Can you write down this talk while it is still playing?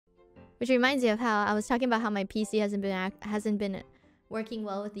Which reminds me of how I was talking about how my PC hasn't been working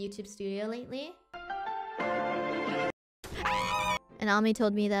well with YouTube Studio lately. And Ami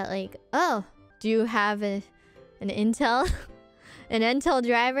told me that, like, oh, do you have an Intel? An Intel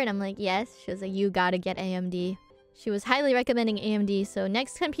driver? And I'm like, yes. She was like, you gotta get AMD. She was highly recommending AMD, so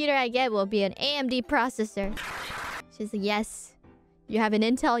next computer I get will be an AMD processor. She's like, yes. You have an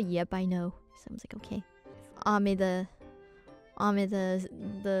Intel? Yep, I know. So I was like, okay. Ami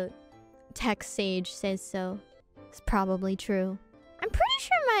the tech sage says so. It's probably true. I'm pretty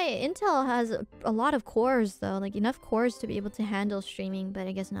sure my Intel has a lot of cores though, like enough cores to be able to handle streaming, but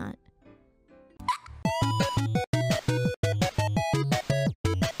I guess not.